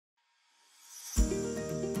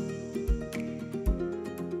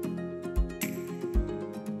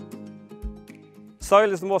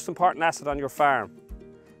Soil is the most important asset on your farm.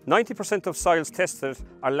 90% of soils tested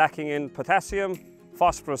are lacking in potassium,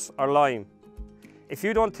 phosphorus or lime. If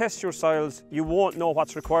you don't test your soils, you won't know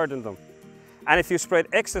what's required in them. And if you spread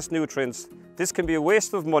excess nutrients, this can be a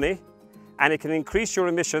waste of money and it can increase your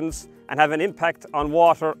emissions and have an impact on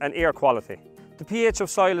water and air quality. The pH of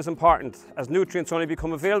soil is important as nutrients only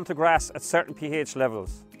become available to grass at certain pH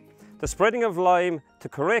levels. The spreading of lime to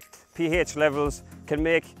correct pH levels can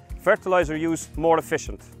make fertiliser use more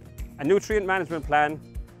efficient. A nutrient management plan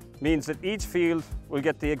means that each field will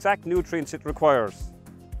get the exact nutrients it requires.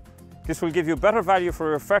 This will give you better value for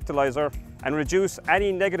your fertiliser and reduce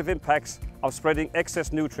any negative impacts of spreading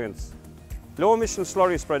excess nutrients. Low emission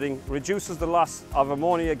slurry spreading reduces the loss of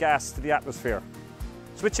ammonia gas to the atmosphere.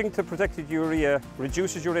 Switching to protected urea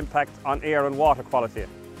reduces your impact on air and water quality.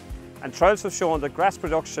 And trials have shown that grass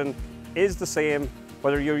production is the same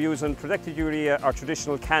whether you're using protected urea or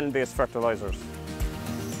traditional can-based fertilisers.